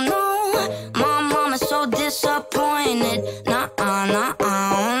 I don't know. My mama's so disappointed. No.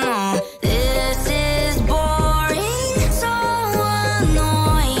 This is boring, so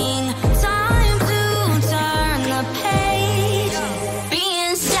annoying. Time to turn the page.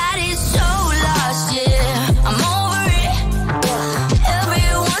 Being sad is so lost, yeah. I'm over it.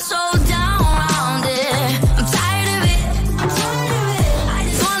 Everyone's so down around it. I'm tired of it. I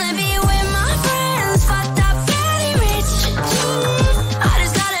just wanna be with my friends, fucked up, getting rich. I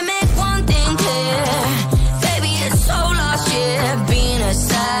just gotta make one thing clear. Baby, it's so lost, yeah. Being a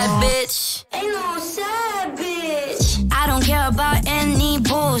sad bitch. Ain't no sad bitch. I don't care about any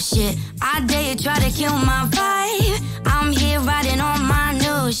bullshit. I dare you try to kill my vibe. I'm here writing on my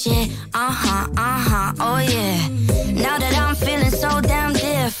new shit. Oh yeah. Now that I'm feeling so damn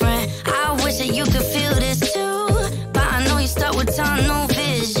different, I wish that you could feel this too. But I know you stuck with tunnel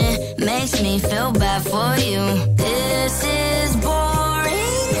vision. Makes me feel bad for you. This is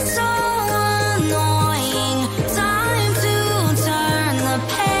boring, so annoying. Time to turn the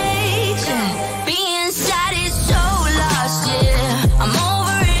page. Being sad is so lost, yeah. I'm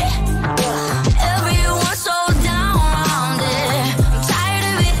over it. Everyone's so down around it. I'm tired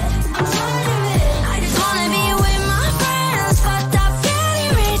of it. I just wanna be with my friends, fucked up,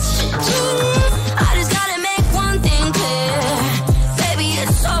 getting rich. I just gotta make one thing clear. Baby,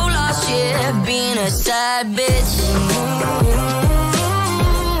 it's so lost, yeah. Being a sad bitch.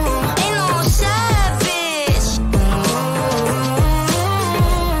 Ain't no sad bitch.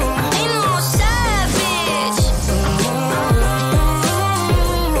 Ain't no sad bitch.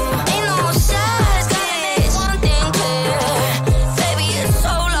 Ain't no sad bitch. One thing clear. Baby, it's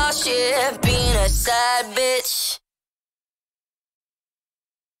so lost, yeah. Being a sad bitch.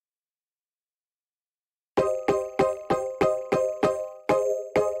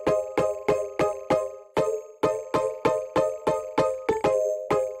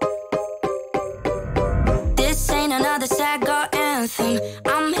 This ain't another sad girl anthem.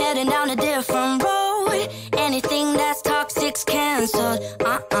 I'm heading down a different road. Anything that's toxic's canceled.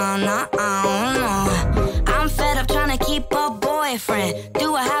 No. I'm fed up trying to keep a boyfriend.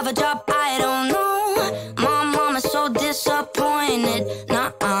 Do I have a job? I don't know. My mama's so disappointed.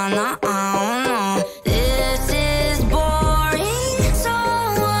 No. This is boring, so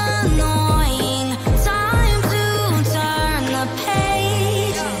annoying. Time to turn the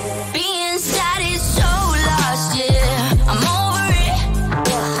page. Being sad is so lost, yeah. I'm over it.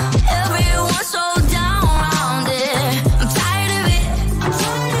 Everyone's so down around it. I'm tired of it.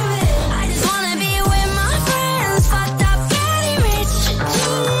 I just wanna be with my friends, fucked up, getting rich.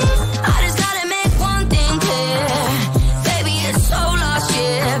 I just gotta make one thing clear. Baby, it's so lost,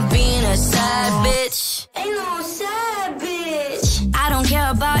 yeah. Being a sad bitch. Ain't no sad bitch. I don't care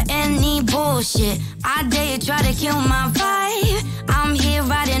about any bullshit. I dare you try to kill my vibe. I'm here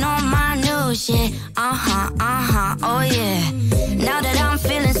writing on my new shit. Oh yeah. Now that I'm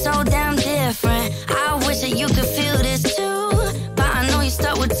feeling so damn different, I wish that you could feel this too. But I know you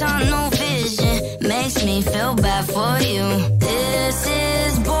stuck with tunnel vision. Makes me feel bad for you. This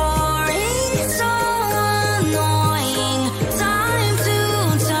is boring, so annoying. Time to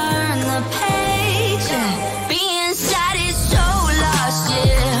turn the page. Being sad is so loud.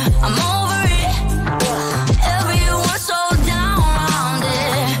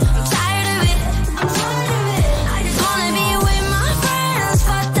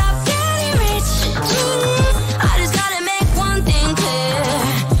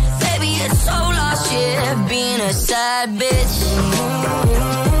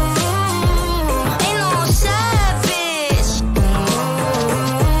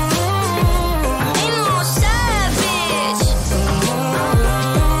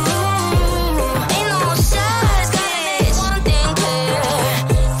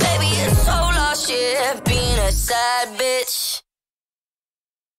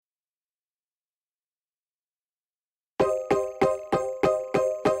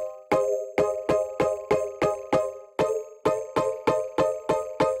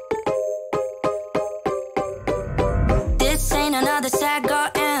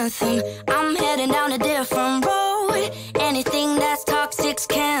 I'm heading down a different road. Anything that's toxic's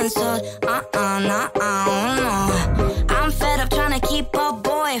canceled. Nah, no. I'm fed up trying to keep a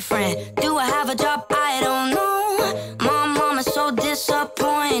boyfriend. Do I have a job? I don't know. My mama's so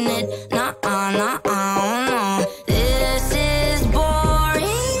disappointed. Nah, no. This is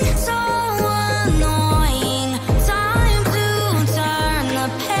boring, so annoying. Time to turn the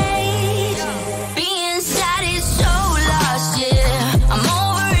page. Being sad is so lost, yeah. I'm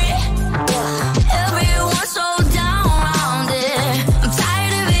over it. Everyone's so down around it. I'm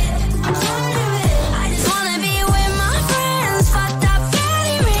tired of it. I just wanna be with my friends, fucked up,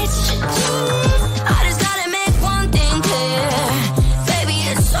 getting rich. I just gotta make one thing clear. Baby,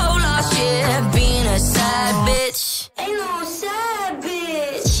 it's so lost, yeah. Being a sad bitch. Ain't no sad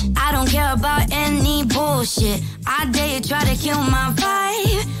bitch. I don't care about any bullshit. I dare you try to kill my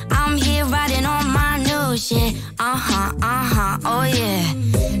vibe. I'm here writing on my new shit. Oh yeah.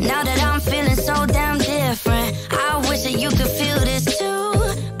 Now that I'm feeling so damn different, I wish that you could feel this too.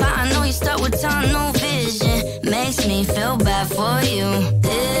 But I know you stuck with tunnel vision. Makes me feel bad for you.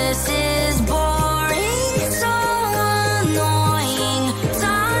 This is boring, so annoying.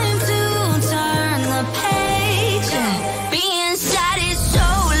 Time to turn the page. Being sad is so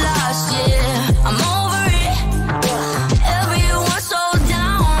lost, yeah. I'm over it. Everyone's so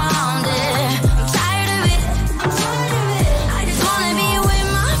down around it. I'm tired of it. I just wanna be with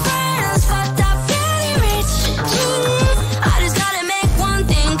my friends, fucked up, getting rich. I just gotta make one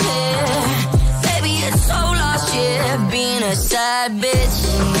thing clear. Baby, it's so lost, yeah. Being a sad bitch.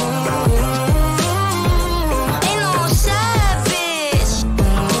 Ain't no sad bitch.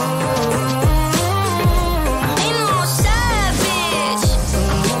 Ain't no sad bitch.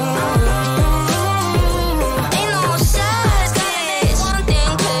 Ain't no sad bitch. One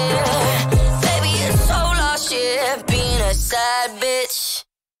thing clear. Baby, it's so lost, yeah. Being a sad bitch.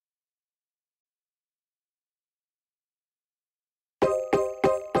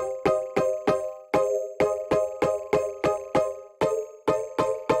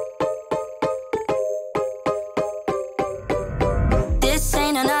 This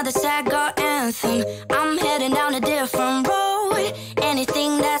ain't another sad girl anthem. I'm heading down a different road.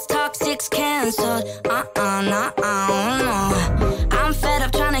 Anything that's toxic's canceled. Nah, no. I'm fed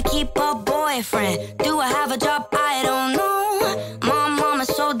up trying to keep a boyfriend. Do I have a job? I don't know. My mama's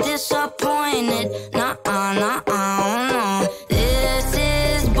so disappointed. Nah, no. This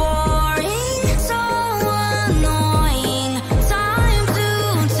is boring, so annoying. Time to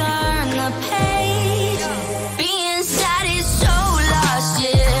turn the page. Being sad is so lost,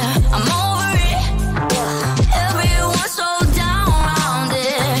 yeah. I'm over it. Everyone's so down around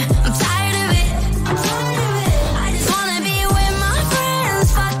it. I'm tired of it. I just wanna be with my friends,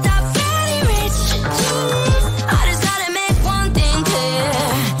 fucked up, getting rich. I just gotta make one thing clear.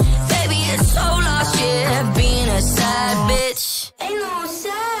 Baby, it's so lost, yeah. Being a sad bitch. Ain't no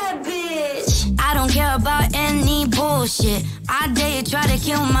sad bitch. I don't care about any bullshit. I dare you try to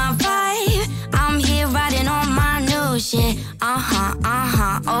kill my vibe. I'm here writing on my new shit.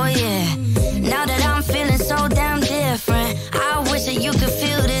 Oh yeah. Now that I'm feeling so damn different, I wish that you could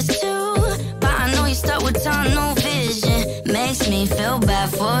feel this too. But I know you stuck with tunnel vision. Makes me feel bad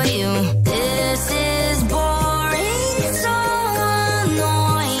for you. This is boring, so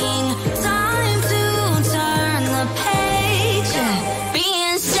annoying. Time to turn the page.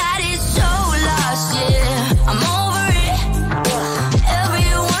 Being sad is so lost, yeah. I'm over it.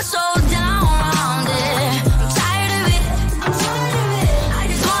 Everyone's so down around it. I'm tired of it. I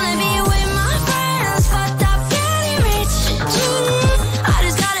just wanna be with my friends, fucked up, getting rich. I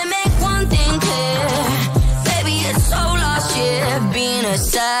just gotta make one thing clear. Baby, it's so lost, yeah. Being a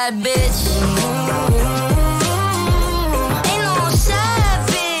sad bitch. Ain't no sad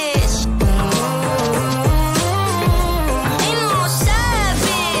bitch. Ain't no sad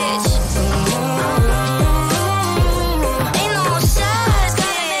bitch. Ain't no sad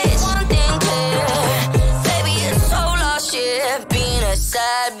bitch. One thing clear. Baby, it's so lost, yeah. Being a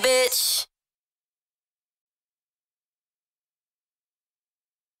sad bitch.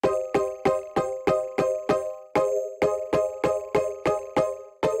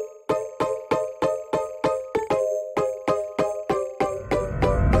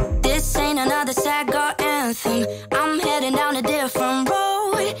 This ain't another sad girl anthem. I'm heading down a different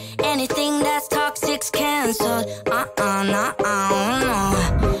road. Anything that's toxic's canceled. Nah, no.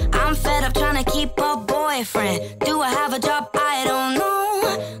 I'm fed up trying to keep a boyfriend. Do I have a job? I don't know.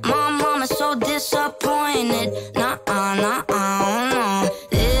 My mama's so disappointed. Nah, no.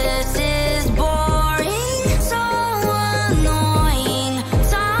 This is boring, so annoying.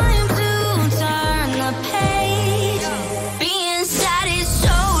 Time to turn the page. Being sad is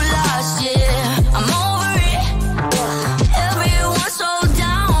so lost.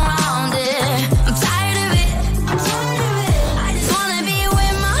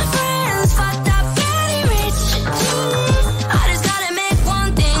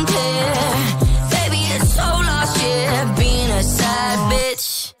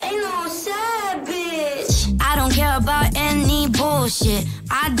 Ain't no sad bitch. I don't care about any bullshit.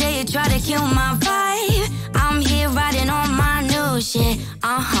 I dare you try to kill my vibe. I'm here riding on my new shit.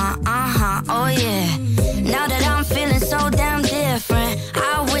 Oh yeah. Now that I'm feeling so damn different,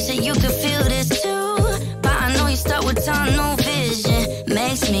 I wish that you could feel this too. But I know you stuck with tunnel vision.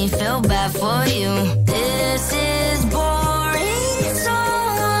 Makes me feel bad for you. This is boring, so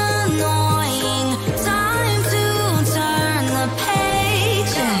annoying. Time to turn the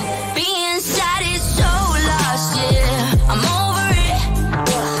page. Being sad is so lost, yeah. I'm over it.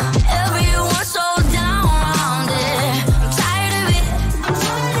 Everyone's so down around it. I'm tired of it.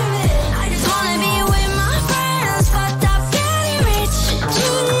 I just wanna be with my friends, fucked up, getting rich.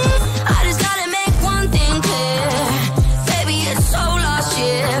 I just gotta make one thing clear. Baby, it's so lost,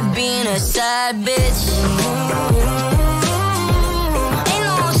 yeah. Being a sad bitch. Ain't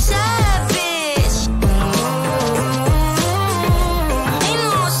no sad bitch. Ain't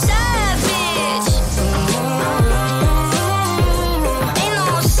no sad bitch. Ain't no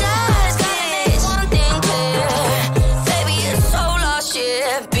sad bitch. One thing clear. Baby, it's so lost,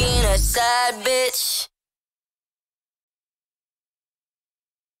 yeah. Being a sad bitch.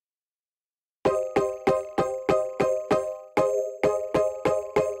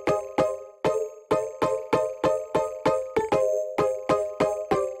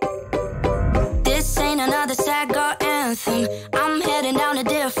 This ain't another sad girl anthem. I'm heading down a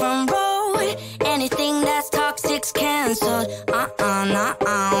different road. Anything that's toxic's canceled. No.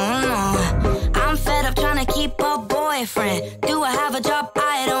 I'm fed up trying to keep a boyfriend. Do I have a job?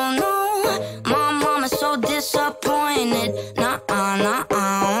 I don't know. My mama's so disappointed. No.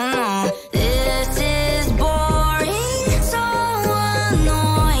 This is boring, so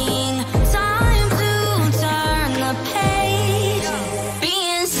annoying. Time to turn the page.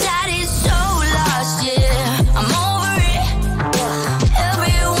 Being sad is so lost, yeah. I'm over it.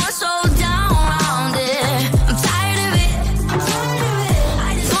 Everyone's so down around it. I'm tired of it. I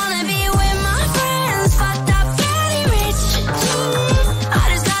just wanna be with my friends, fucked up, getting rich. I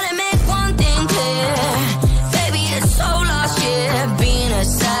just gotta make one thing clear. Baby, it's so lost, yeah. Being a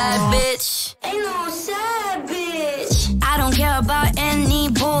sad bitch. Ain't no sad bitch. I don't care about any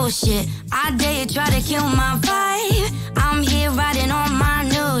bullshit. I dare you try to kill my vibe. I'm here riding on my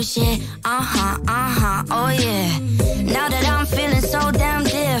new shit. Oh yeah. Now that I'm feeling so damn